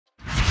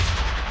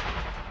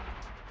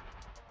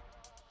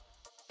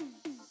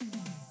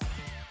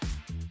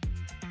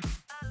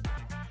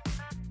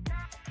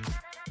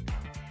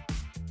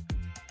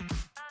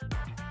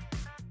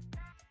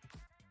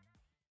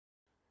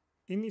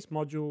In this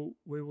module,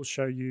 we will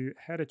show you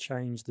how to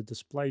change the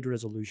displayed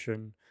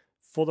resolution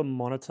for the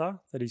monitor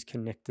that is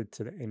connected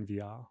to the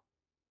NVR.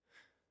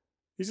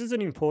 This is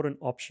an important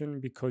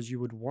option because you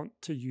would want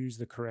to use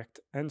the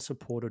correct and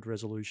supported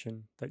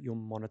resolution that your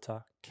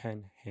monitor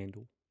can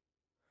handle.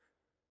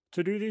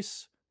 To do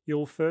this,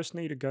 you'll first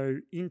need to go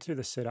into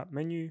the Setup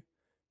menu,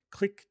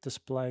 click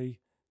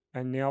Display,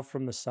 and now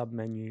from the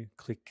sub-menu,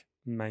 click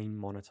Main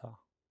Monitor.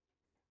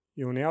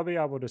 You'll now be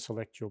able to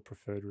select your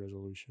preferred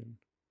resolution.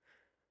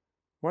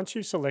 Once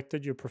you've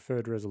selected your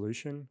preferred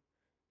resolution,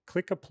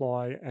 click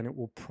Apply and it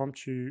will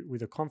prompt you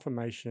with a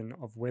confirmation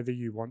of whether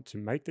you want to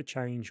make the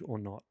change or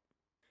not.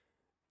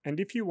 And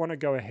if you want to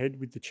go ahead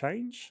with the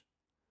change,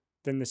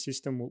 then the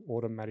system will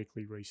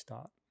automatically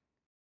restart.